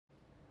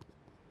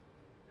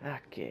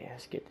Okay,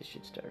 let's get this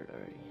shit started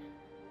already.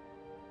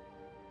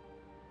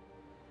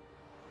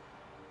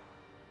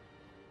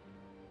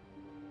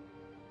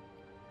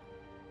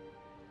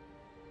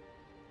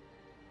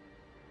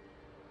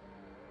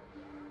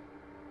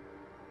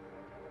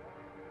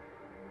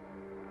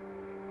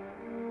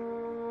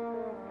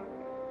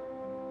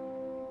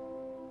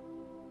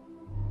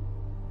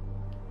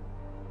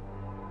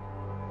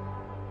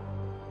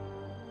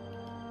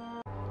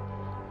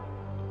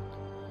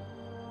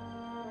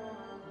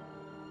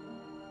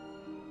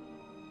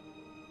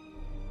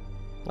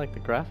 I like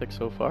the graphics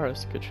so far,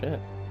 that's good shit.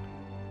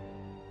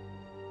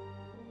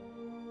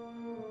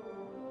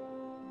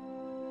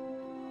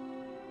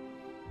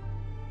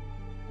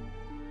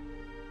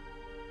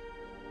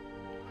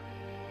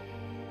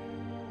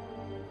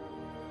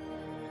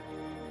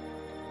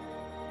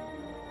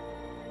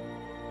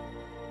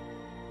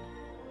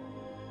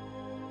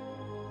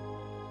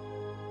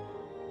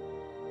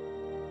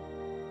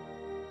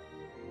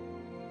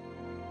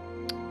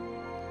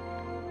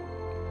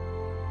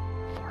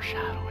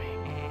 Foreshadowing.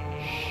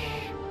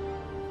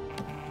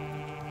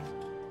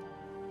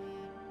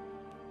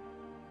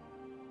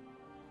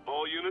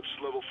 All units,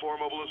 level 4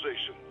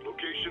 mobilization.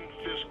 Location,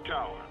 Fisk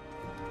Tower.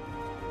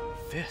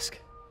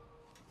 Fisk?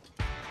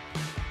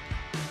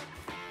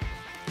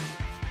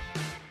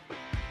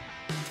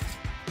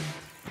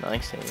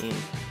 Nice aim.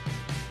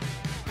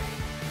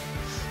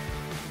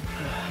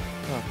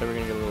 Oh, if we're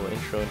gonna get a little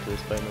intro into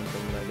this fight,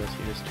 then I guess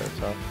he just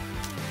starts off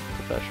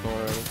professional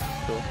already.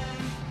 Cool.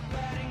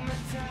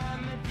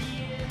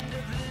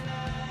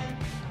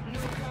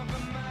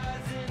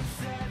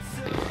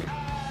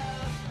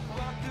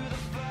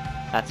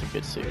 That's a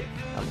good suit.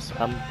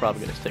 I'm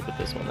probably gonna stick with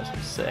this one. This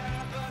one's sick.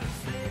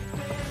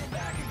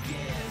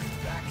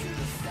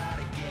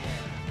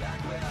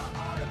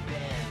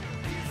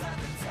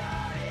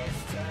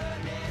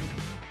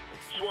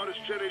 SWAT is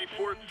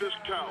 1084 at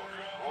Fisk Tower.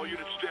 All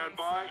units stand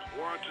by.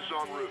 Warrant is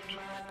en route.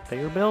 Pay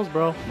your bills,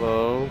 bro.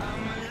 Whoa.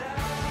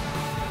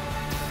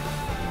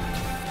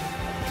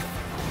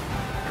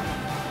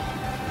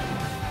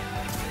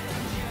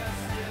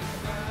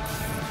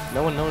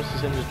 No one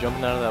notices him just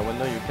jumping out of that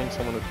window. You'd think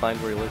someone would find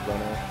where he lived by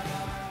now.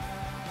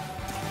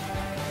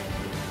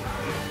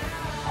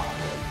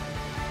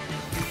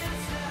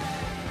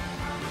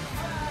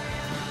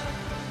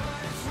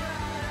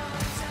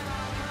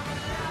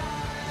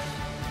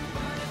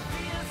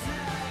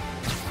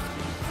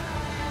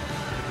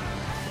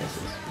 This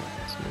is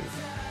smooth.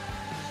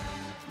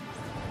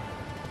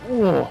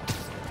 Ooh.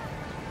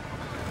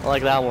 I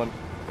like that one.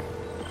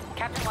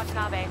 Captain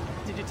Watanabe.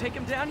 Did you take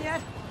him down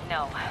yet?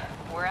 No.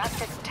 We're at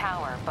Fisk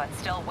Tower, but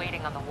still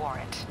waiting on the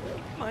warrant.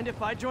 Mind if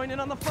I join in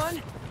on the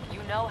fun?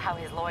 You know how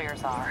his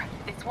lawyers are.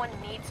 This one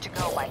needs to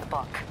go by the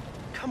book.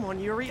 Come on,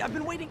 Yuri. I've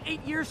been waiting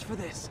 8 years for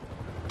this.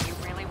 You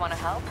really want to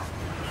help?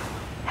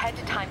 Head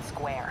to Times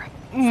Square.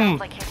 Sounds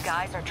like his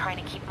guys are trying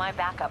to keep my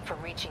backup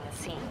from reaching the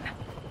scene.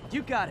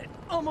 You got it.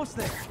 Almost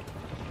there.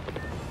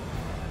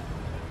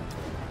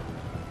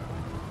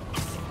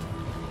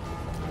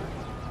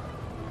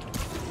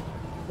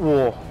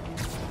 Whoa.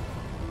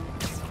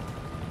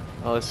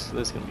 Oh, this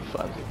is gonna be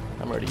fun.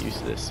 I'm already used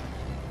to this.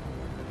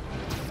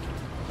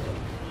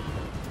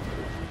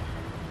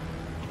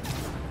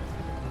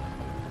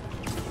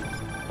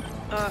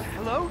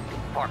 Hello?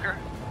 Parker,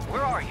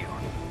 where are you?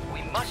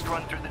 We must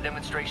run through the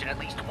demonstration at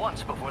least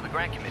once before the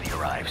grant committee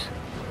arrives.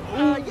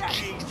 Yeah.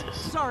 Jesus.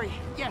 Sorry.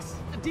 Yes,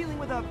 dealing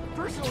with a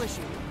personal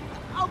issue.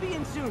 I'll be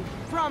in soon.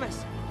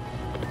 Promise.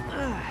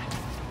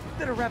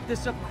 Better wrap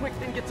this up quick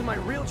than get to my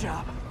real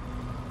job.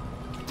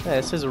 Hey,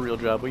 this is a real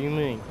job. What do you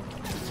mean?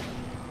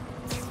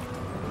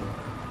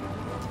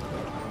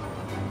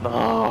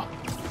 Oh.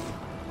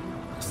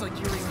 Looks like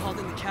Yuri called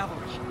in the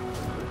cavalry.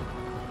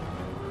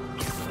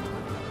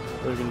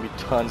 There's gonna be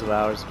tons of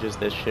hours of just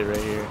this shit right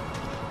here.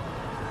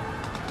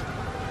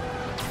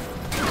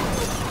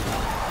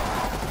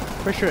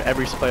 Pretty sure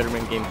every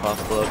Spider-Man game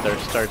possible out there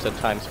starts at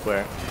Times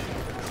Square.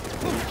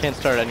 You can't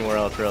start anywhere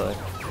else, really.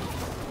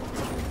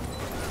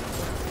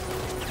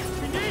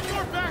 We need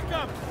more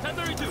backup!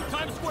 1032,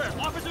 Times Square.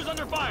 Officers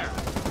under fire.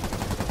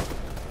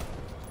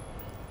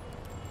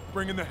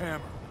 Bring in the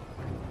hammer.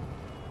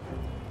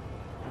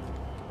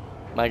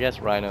 I guess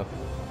Rhino.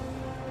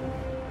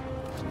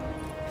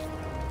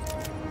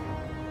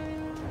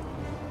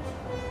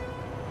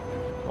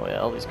 Oh yeah,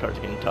 all these cards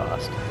are getting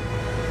tossed.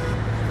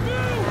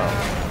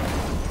 Oh.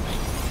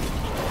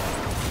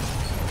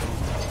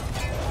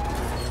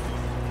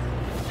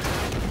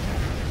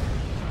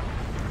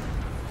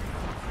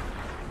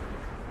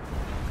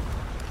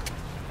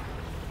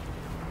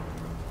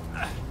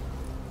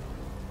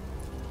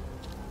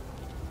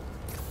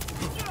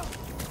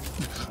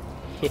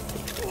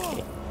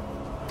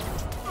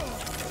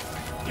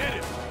 Get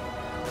it!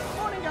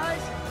 Morning,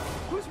 guys.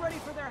 Who's ready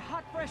for their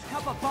hot, fresh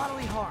cup of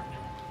bodily harm?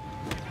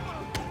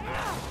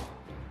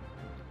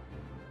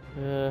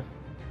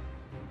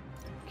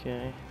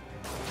 Okay.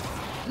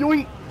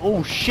 Yoink!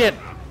 Oh shit!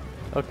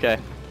 Okay.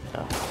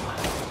 Oh.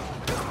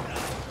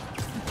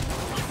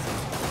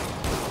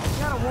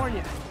 Gotta warn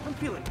you, from I'm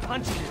feeling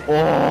punchy today.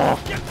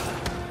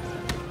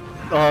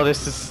 Oh,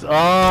 this is.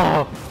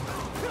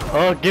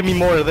 Oh, give me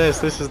more of this.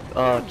 This is.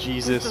 Oh, This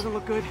Jesus. doesn't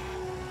look good.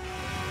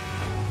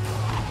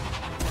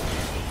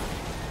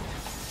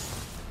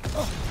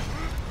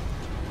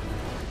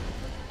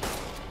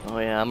 Oh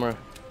yeah, I'm gonna.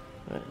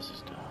 This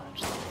is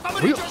dodge.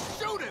 Somebody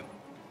just shoot him!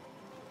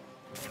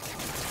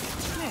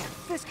 Man,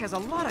 Fisk has a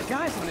lot of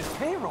guys on his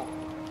payroll.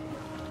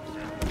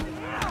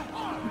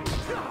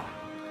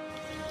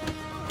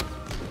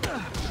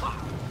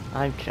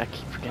 I keep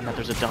forgetting that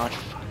there's a dodge.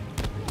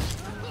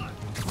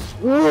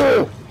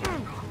 Whoa!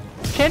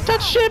 Can't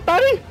touch shit,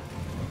 buddy!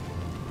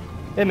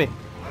 Hit me.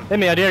 Hit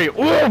me, I dare you.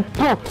 Whoa!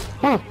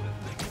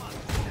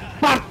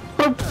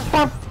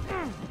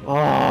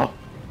 Oh.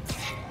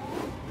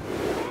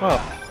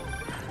 Oh.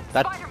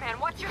 That. Spider-Man,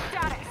 what's your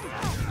status?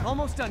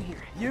 Almost done here.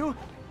 You?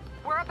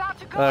 We're about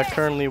to go in.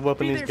 Currently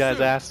whooping Be these there guys'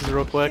 soon. asses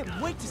real quick.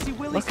 Can't wait to see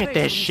Willie's Look at face this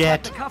when you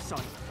slap shit. the cuffs on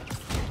him.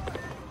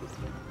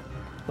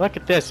 Look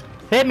at this.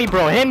 Hit me,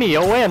 bro. Hit me.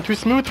 Oh, wait, I'm too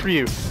smooth for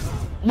you.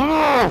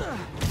 Oh,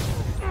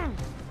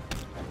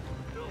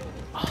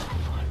 fuck.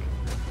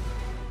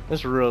 This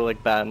is really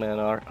like Batman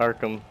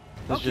Arkham.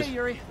 It's Okay, just,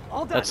 Yuri,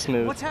 all done. that's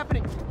smooth. What's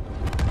happening?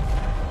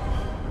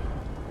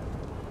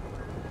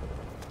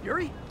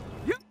 Yuri?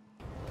 You?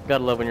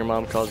 Gotta love when your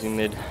mom calls you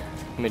mid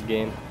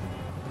game.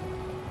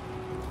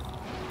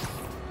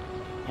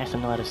 Yes, I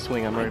know how to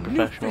swing. I'm already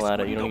professional at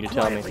it. You don't need to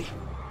tell me.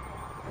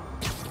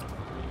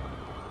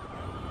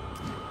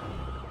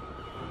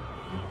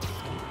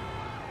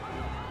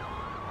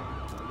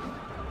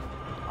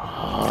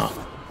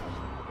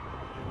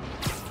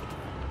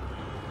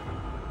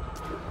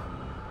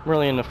 I'm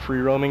really into free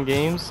roaming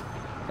games,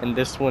 and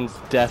this one's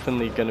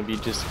definitely gonna be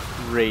just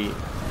great.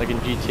 Like in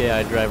GTA,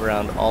 I drive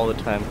around all the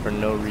time for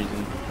no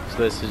reason, so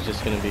this is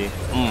just gonna be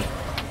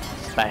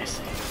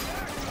spicy.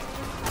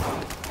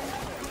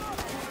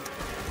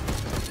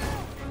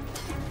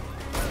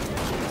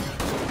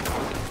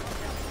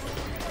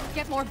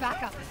 Get more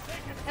backup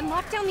and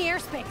lock down the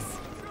airspace.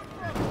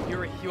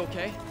 Yuri, you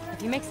okay?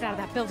 If he makes it out of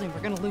that building,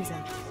 we're gonna lose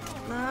him.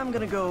 I'm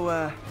gonna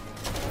go,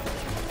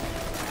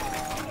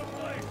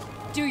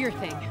 Do your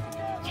thing.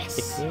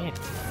 He's the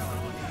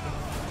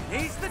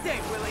day,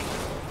 Willie.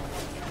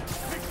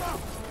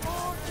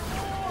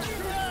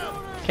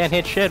 Can't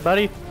hit shit,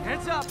 buddy.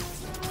 Heads up.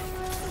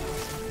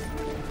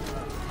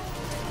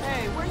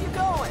 Hey, where you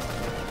going?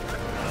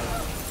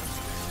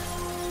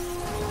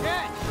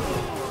 Catch.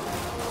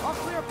 I'll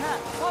clear a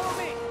path. Follow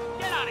me.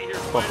 Get out of here,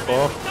 Oh.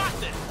 Spider-Man! We got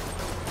this!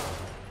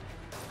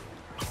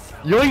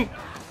 Yoink!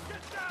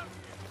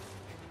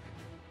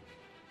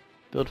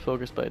 Build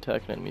focus by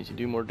attacking enemies. You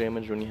do more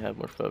damage when you have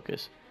more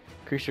focus.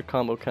 Increase your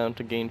combo count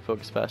to gain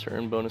focus faster.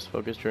 Earn bonus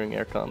focus during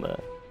air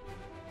combat.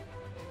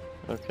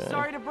 Okay.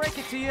 Sorry to break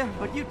it to you,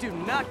 but you do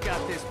not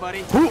got this,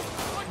 buddy.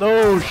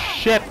 Oh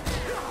shit!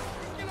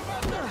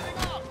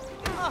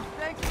 Oh,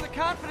 thanks for the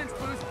confidence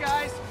boost,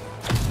 guys.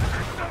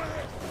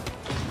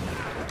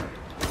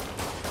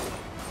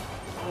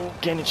 Oh,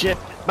 getting shit.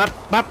 Bop,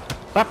 bop,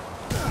 bop,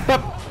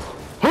 bop.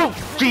 Oh,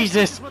 Jesus!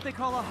 This is what they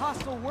call a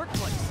hostile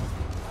workplace.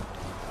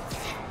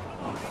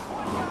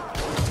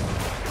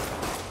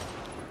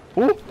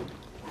 Ooh.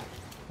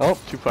 Oh,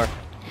 too far.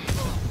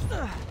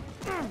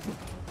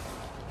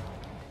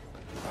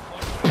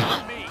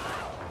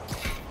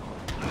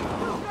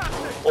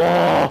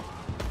 Oh!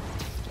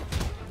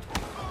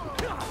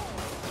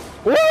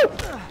 Woo!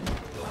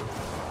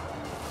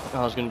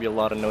 Oh, there's gonna be a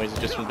lot of noises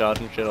just from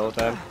dodging shit all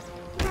the time.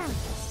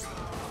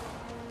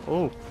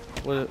 Oh,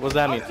 what does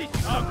that mean?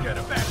 I'll get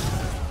him back!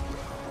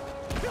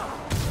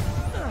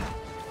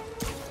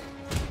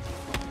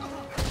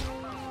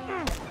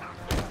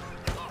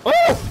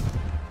 Oh!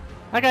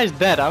 That guy's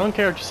dead. I don't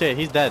care what you say.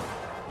 He's dead.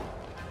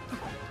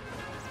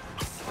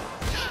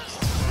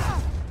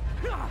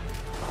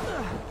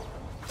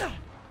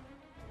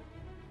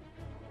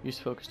 Use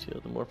focus to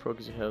heal. The more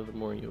focus you have, the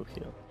more you'll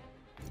heal.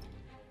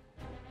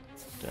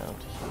 Down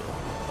to heal.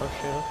 Oh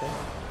shit, okay.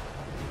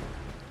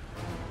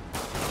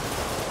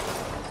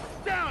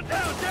 Down,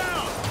 down,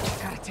 down!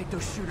 Gotta take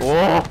those shooters.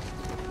 Oh!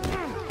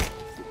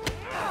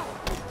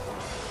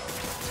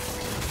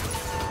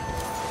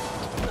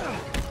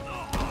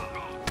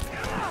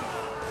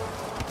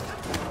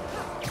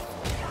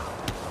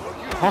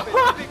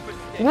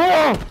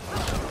 Whoa!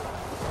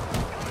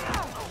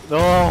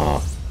 Oh!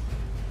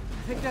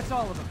 I think that's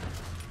all of them.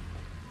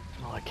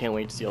 Oh, I can't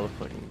wait to see all the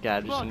fucking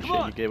gadgets and Come shit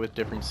on. you get with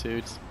different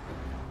suits.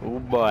 Oh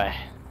boy.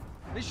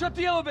 They shut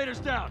the elevators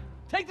down!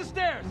 Take the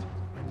stairs!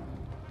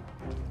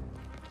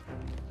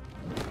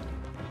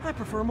 I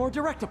prefer a more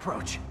direct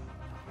approach.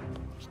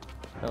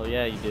 Hell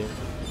yeah, you do.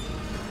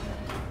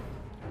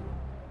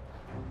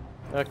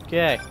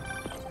 Okay.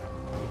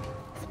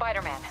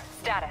 Spider-Man,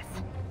 status.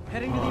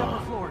 Heading to the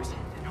upper floors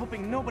and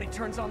hoping nobody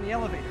turns on the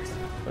elevators.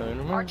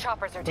 Our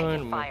choppers are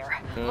taking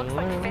fire. Looks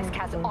like Fisk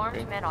has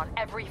armed men on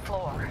every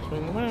floor.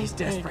 He's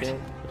desperate.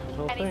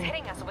 And he's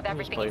hitting us with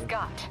everything he's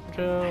got.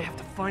 I have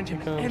to find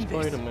him and end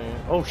this.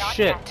 Oh Not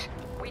shit. yet.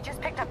 We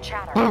just picked up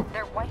chatter.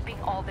 They're wiping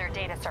all their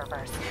data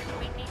servers.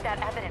 We need that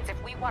evidence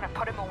if we want to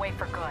put him away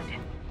for good.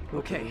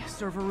 Okay,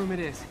 server room it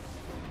is.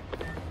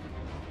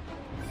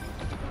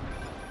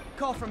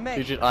 Call from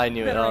May. I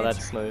knew it. Better Oh, that's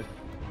answer. smooth.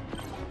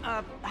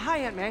 Hi,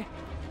 Aunt May.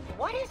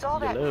 What is all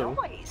that Hello.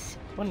 noise?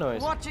 What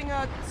noise? Watching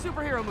a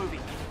superhero movie.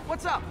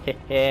 What's up?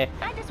 Heh.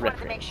 I just wanted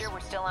to make sure we're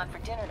still on for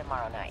dinner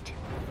tomorrow night.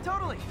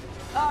 Totally.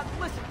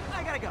 Listen,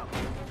 I gotta go.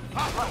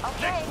 Well,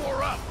 okay.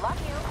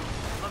 Love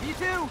you. Love you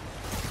too.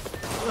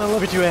 I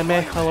love you too, Aunt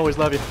May. I'll always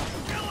love you.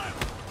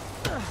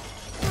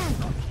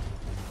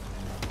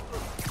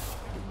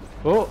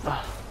 Oh.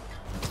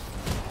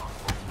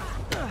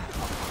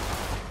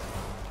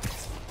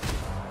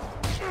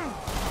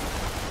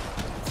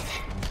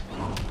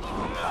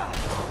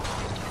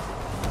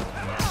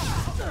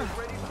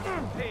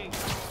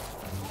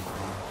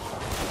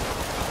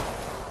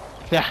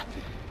 Yeah.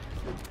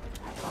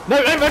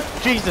 No,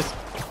 Jesus.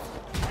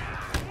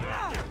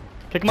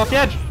 Kick him off the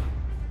edge.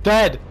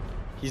 Dead.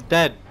 He's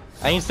dead.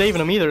 I ain't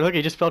saving him either. Look,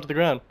 he just fell to the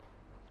ground.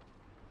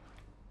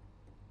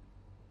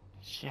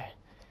 Shit.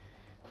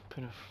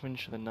 Put a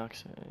fringe to the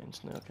knocks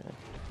instant. Okay.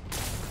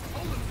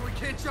 Hold him so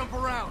he can't jump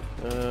around.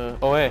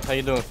 Oh hey, how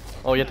you doing?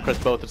 Oh, you have to press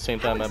both at the same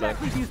time. How My bad.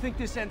 exactly do you think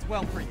this ends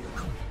well for you?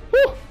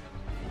 Woo!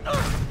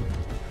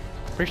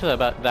 Pretty sure that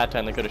about that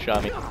time they could have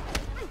shot me.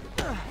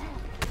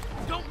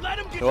 Don't let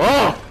him get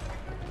Oh!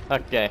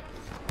 Okay.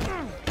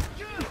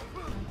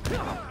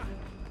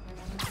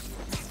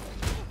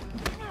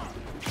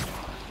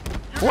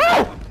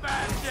 Whoa!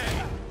 bad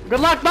day. Good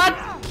luck, bud!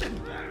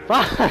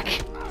 Fuck!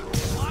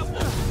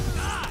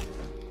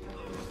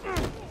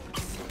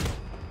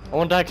 I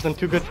won't die because I'm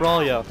too good for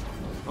all y'all.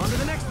 On to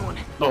the next one.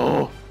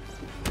 Oh!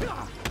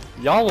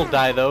 Y'all will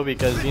die though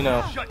because, you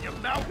know, Shut your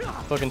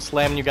mouth. fucking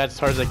slamming you guys as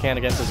hard as I can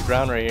against this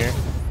ground right here.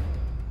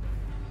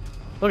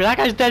 Look, that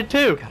guy's dead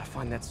too! Gotta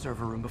find that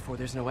server room before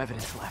there's no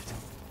evidence left.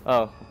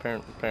 Oh,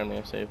 apparently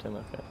I saved him,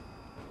 okay.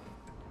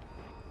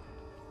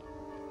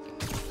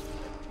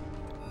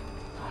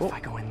 If I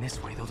go in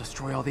this way, they'll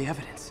destroy all the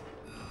evidence.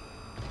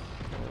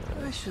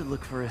 I should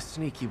look for a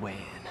sneaky way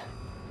in.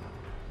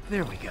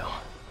 There we go.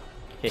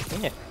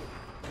 Yeah.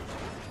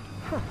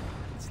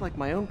 It's like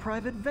my own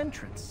private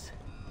ventrance.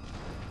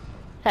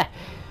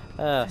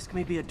 Uh, Fisk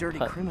may be a dirty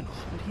criminal,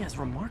 but he has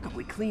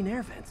remarkably clean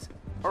air vents.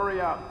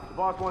 Hurry up. The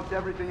boss wants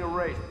everything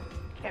erased.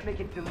 Can't make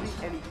it delete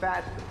any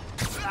faster.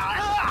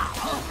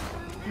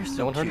 They're so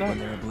No one heard cute that? when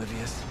they're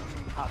oblivious.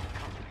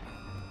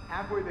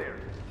 Halfway there.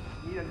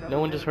 Need another no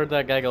one just heard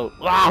minute? that guy go,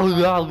 "Wow,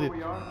 wow,"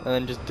 and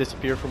then just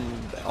disappear from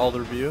all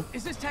their view.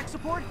 Is this tech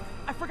support?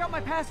 I forgot my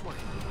password.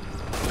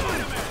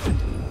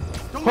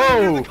 Don't let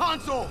him near the Ho!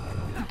 console.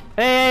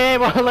 Hey,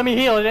 well, let me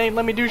heal. It ain't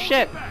let me do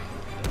shit.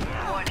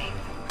 Warning.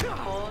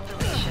 Full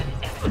deletion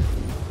imminent.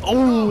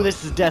 Oh,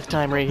 this is death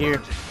time right here.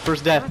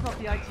 First I death. thought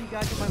the IT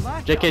guy did my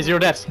last JK, job. 0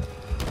 deaths.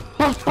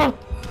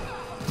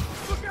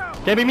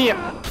 Can't be me.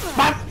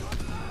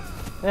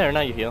 There, now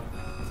you heal.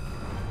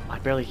 I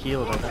barely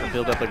healed. I gotta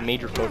build up like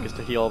major focus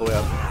to heal all the way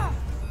up.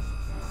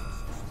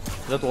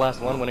 Is that the last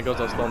one? When it goes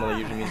on slow-mo, that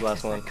usually means the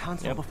last one.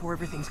 Console Yep. before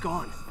everything's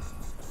gone.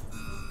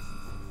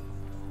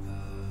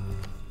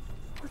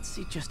 Let's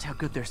see just how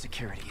good their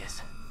security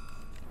is.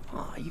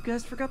 Aw, you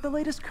guys forgot the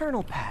latest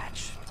kernel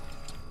patch.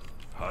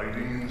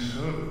 Hiding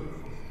so.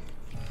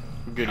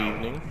 Good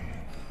evening.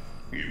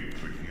 Even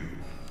for you.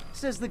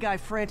 Says the guy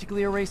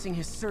frantically erasing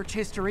his search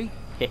history.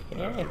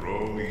 After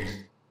all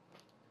these